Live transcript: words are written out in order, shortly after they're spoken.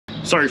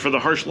Sorry for the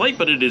harsh light,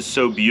 but it is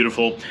so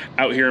beautiful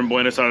out here in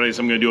Buenos Aires.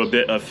 I'm going to do a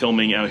bit of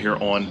filming out here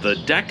on the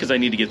deck because I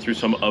need to get through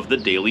some of the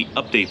daily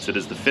updates. It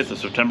is the 5th of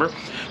September,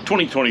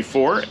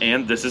 2024,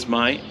 and this is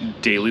my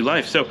daily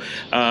life. So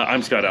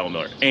I'm Scott Allen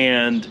Miller,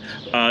 and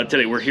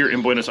today we're here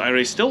in Buenos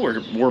Aires still.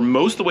 We're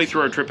most of the way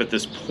through our trip at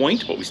this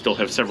point, but we still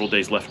have several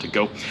days left to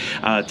go.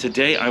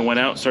 Today I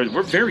went out,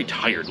 we're very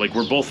tired. Like,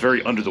 we're both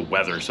very under the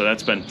weather, so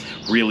that's been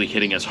really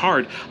hitting us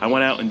hard. I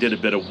went out and did a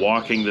bit of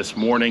walking this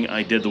morning.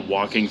 I did the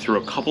walking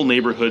through a couple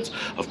neighborhoods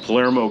of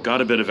Palermo,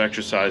 got a bit of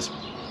exercise,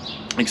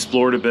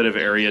 explored a bit of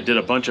area, did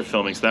a bunch of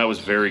filming, so that was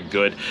very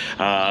good.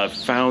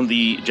 Found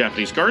the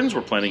Japanese gardens.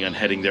 We're planning on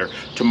heading there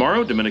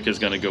tomorrow. Domenica's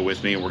going to go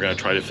with me, and we're going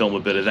to try to film a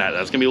bit of that.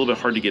 That's going to be a little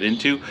bit hard to get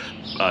into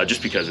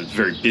just because it's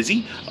very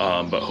busy,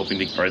 but hoping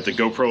to... All right, the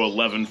GoPro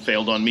 11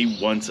 failed on me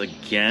once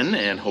again,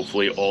 and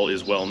hopefully all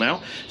is well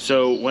now.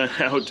 So went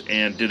out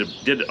and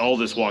did all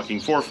this walking,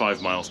 4 or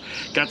 5 miles.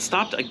 Got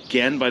stopped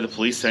again by the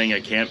police saying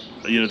I can't,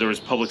 there was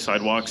public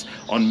sidewalks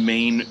on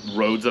main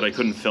roads that I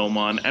couldn't film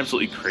on.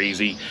 Absolutely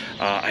crazy.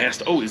 I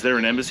asked, oh, is there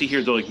an embassy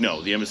here? They're like,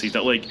 no, the embassy's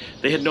not. Like,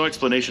 they had no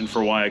explanation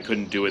for why I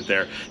couldn't do it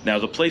there. Now,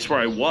 the place where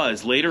I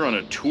was later on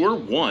a tour,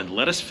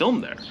 let us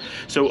film there.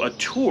 So a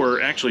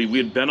tour, actually, we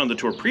had been on the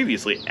tour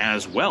previously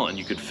as well, and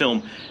you could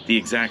film the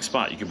exact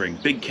spot. You can bring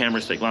big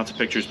cameras, take lots of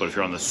pictures, but if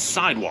you're on the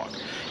sidewalk,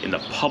 in the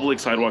public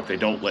sidewalk, they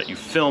don't let you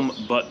film,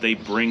 but they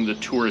bring the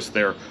tourists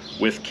there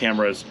with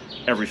cameras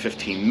every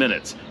 15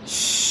 minutes.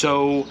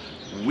 So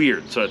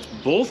weird. So it's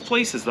both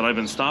places that I've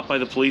been stopped by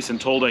the police and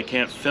told I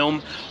can't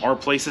film are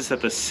places that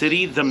the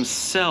city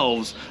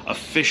themselves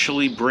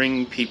officially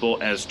bring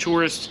people as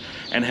tourists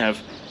and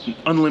have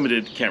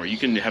unlimited camera. You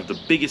can have the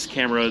biggest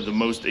camera, the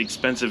most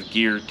expensive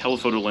gear,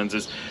 telephoto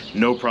lenses,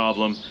 no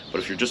problem.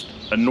 But if you're just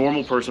a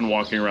normal person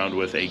walking around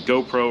with a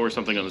GoPro or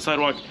something on the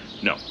sidewalk,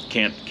 no,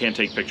 can't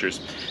take pictures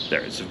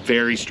there. It's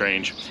very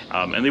strange.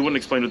 And they wouldn't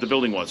explain what the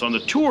building was. On the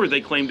tour, they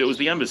claimed it was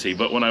the embassy,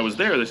 but when I was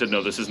there, they said,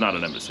 no, this is not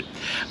an embassy.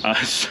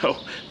 So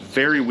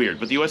very weird.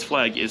 But the US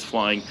flag is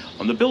flying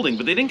on the building,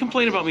 but they didn't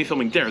complain about me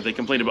filming there. They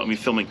complained about me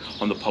filming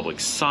on the public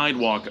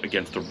sidewalk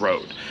against the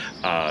road.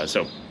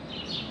 So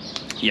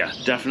yeah,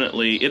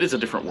 definitely, it is a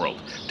different world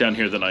down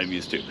here than I'm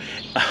used to.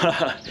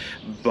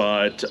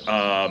 But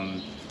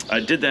I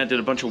did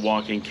a bunch of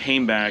walking,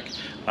 came back,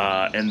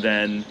 and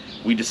then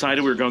we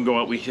decided we were going to go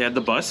out. We had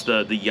the bus,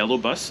 the yellow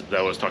bus that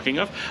I was talking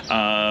of,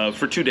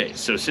 for 2 days.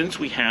 So since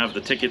we have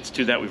the tickets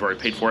to that, we've already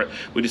paid for it,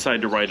 we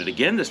decided to ride it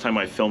again. This time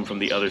I filmed from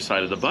the other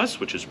side of the bus,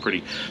 which is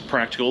pretty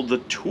practical. The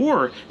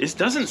tour, it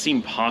doesn't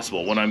seem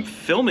possible. When I'm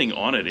filming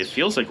on it, it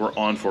feels like we're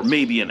on for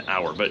maybe an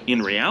hour, but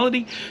in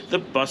reality, the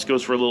bus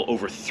goes for a little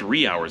over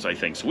 3 hours, I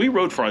think. So we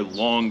rode for a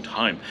long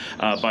time.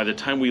 By the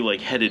time we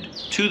headed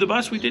to the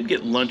bus, we did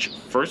get lunch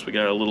first. We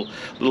got a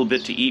little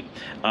bit to eat,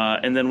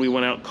 and then we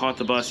went out, caught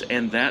the bus,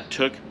 and that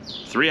took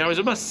 3 hours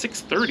of bus,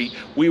 6:30.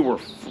 We were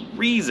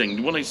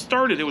freezing. When I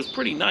started, it was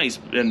pretty nice,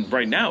 and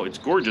right now it's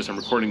gorgeous. I'm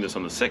recording this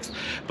on the 6th,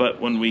 but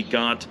when we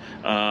got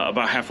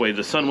about halfway,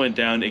 the sun went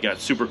down, it got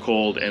super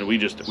cold, and we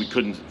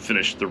couldn't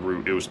finish the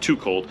route. It was too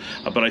cold,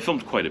 but I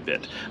filmed quite a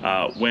bit.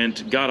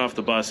 Got off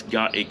the bus,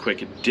 got a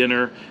quick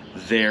dinner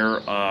there,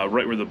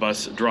 right where the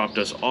bus dropped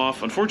us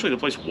off. Unfortunately, the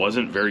place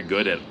wasn't very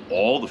good at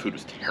all. The food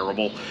was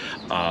terrible.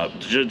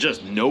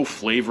 Just no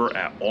flavor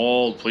at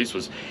all. The place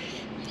was...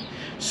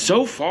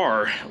 So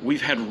far,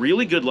 we've had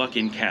really good luck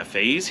in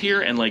cafes here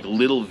and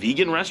little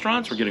vegan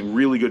restaurants. We're getting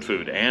really good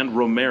food, and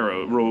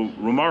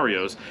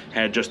Romario's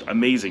had just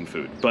amazing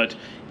food. But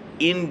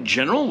in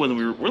general,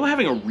 when we're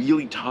having a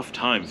really tough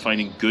time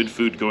finding good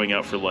food going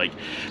out for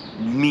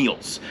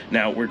meals.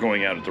 Now, we're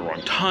going out at the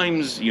wrong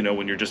times.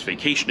 When you're just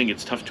vacationing,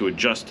 it's tough to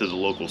adjust to the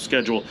local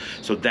schedule,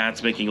 so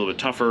that's making it a little bit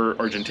tougher.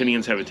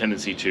 Argentinians have a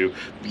tendency to,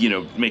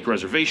 make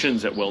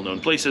reservations at well-known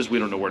places. We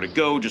don't know where to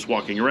go. Just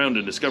walking around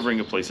and discovering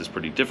a place is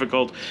pretty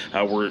difficult.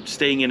 We're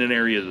staying in an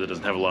area that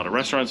doesn't have a lot of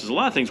restaurants. There's a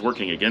lot of things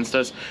working against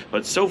us,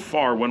 but so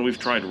far, when we've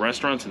tried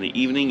restaurants in the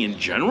evening, in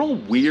general,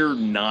 we're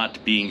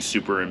not being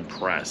super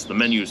impressed. The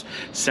menus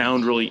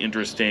sound really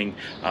interesting.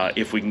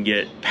 If we can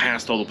get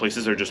past all the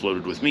places that are just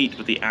loaded with meat,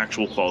 but the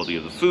actual quality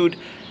of the food,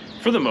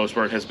 for the most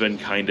part, has been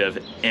kind of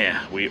eh.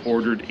 We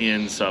ordered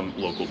in some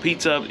local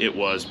pizza. It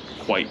was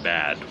quite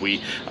bad.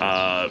 We,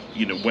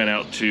 went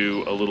out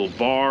to a little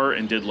bar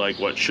and did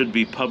what should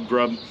be pub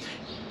grub.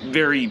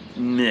 Very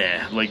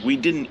meh. We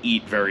didn't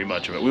eat very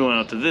much of it. We went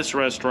out to this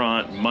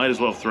restaurant, might as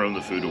well have thrown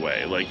the food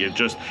away. It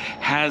just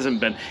hasn't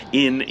been...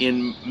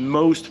 In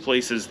most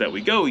places that we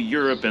go,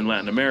 Europe and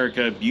Latin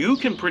America, you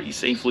can pretty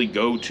safely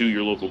go to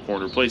your local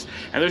corner place,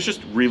 and there's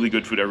just really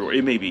good food everywhere.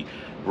 It may be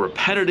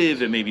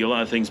repetitive, it may be a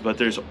lot of things, but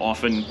there's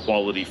often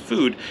quality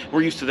food.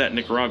 We're used to that in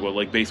Nicaragua.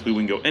 Basically, we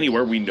can go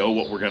anywhere, we know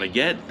what we're gonna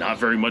get. Not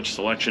very much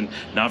selection,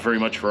 not very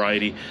much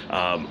variety,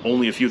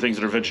 only a few things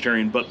that are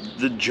vegetarian, but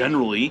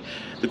generally,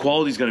 the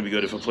quality is gonna be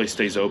good if a place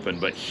stays open.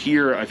 But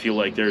here, I feel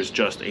like there's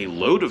just a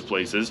load of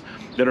places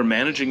that are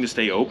managing to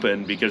stay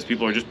open because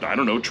people are just, I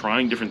don't know,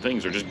 trying different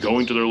things, or just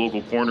going to their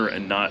local corner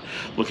and not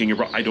looking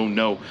abroad. I don't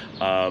know.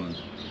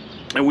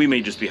 And we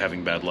may just be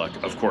having bad luck,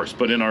 of course,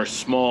 but in our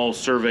small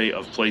survey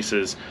of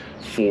places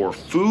for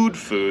food,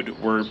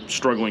 we're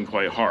struggling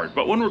quite hard.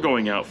 But when we're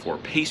going out for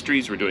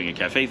pastries, we're doing a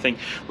cafe thing,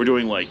 we're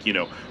doing like, you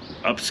know,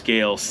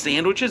 upscale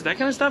sandwiches, that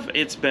kind of stuff,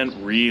 it's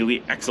been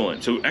really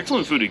excellent. So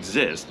excellent food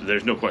exists,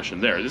 there's no question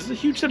there. This is a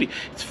huge city.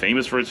 It's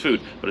famous for its food,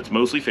 but it's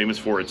mostly famous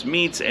for its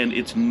meats, and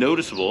it's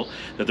noticeable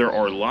that there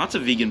are lots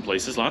of vegan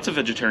places, lots of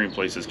vegetarian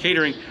places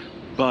catering,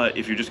 but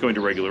if you're just going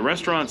to regular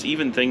restaurants,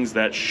 even things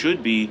that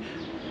should be,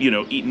 you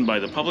know, eaten by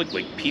the public,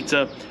 like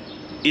pizza,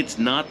 it's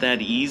not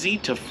that easy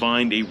to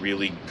find a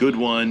really good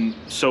one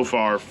so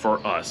far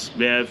for us.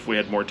 Yeah, if we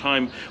had more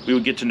time, we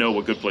would get to know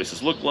what good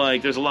places look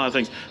like. There's a lot of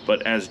things,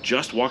 but as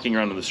just walking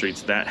around on the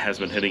streets, that has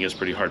been hitting us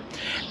pretty hard.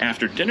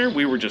 After dinner,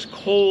 we were just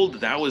cold.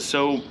 That was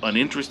so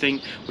uninteresting.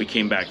 We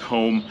came back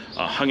home,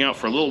 hung out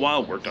for a little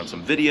while, worked on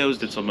some videos,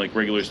 did some like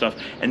regular stuff,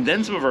 and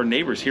then some of our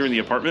neighbors here in the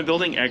apartment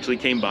building actually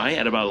came by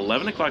at about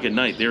 11 o'clock at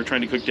night. They were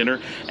trying to cook dinner,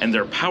 and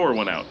their power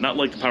went out. Not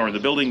like the power in the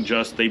building,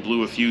 just they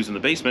blew a fuse in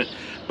the basement,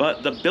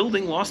 but the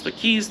building lost the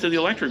keys to the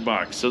electric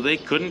box, so they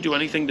couldn't do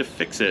anything to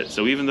fix it.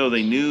 So even though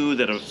they knew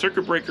that a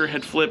circuit breaker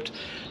had flipped,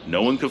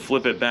 no one could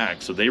flip it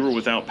back. So they were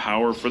without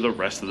power for the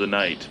rest of the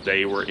night.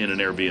 They were in an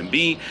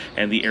Airbnb,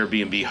 and the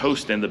Airbnb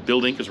host and the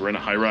building, because we're in a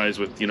high-rise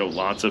with, you know,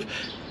 lots of,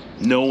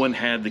 no one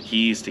had the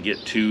keys to get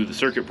to the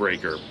circuit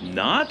breaker.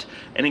 Not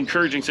an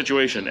encouraging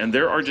situation. And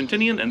they're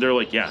Argentinian, and they're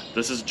like, yeah,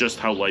 this is just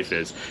how life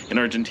is. In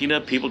Argentina,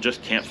 people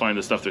just can't find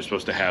the stuff they're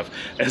supposed to have,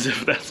 as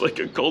if that's like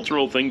a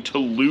cultural thing to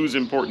lose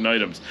important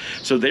items.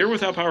 So they were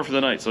without power for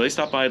the night. So they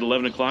stopped by at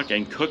 11 o'clock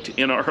and cooked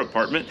in our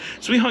apartment.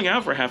 So we hung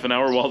out for half an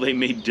hour while they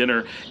made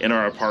dinner in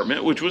our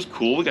apartment, which was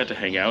cool. We got to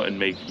hang out and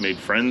made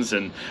friends,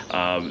 and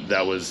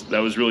that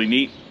was really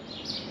neat.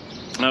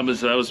 So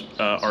that was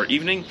our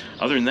evening.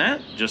 Other than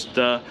that, just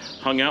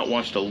hung out,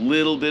 watched a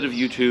little bit of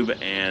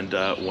YouTube, and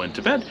went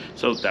to bed.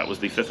 So that was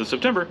the 5th of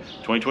September,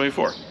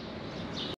 2024.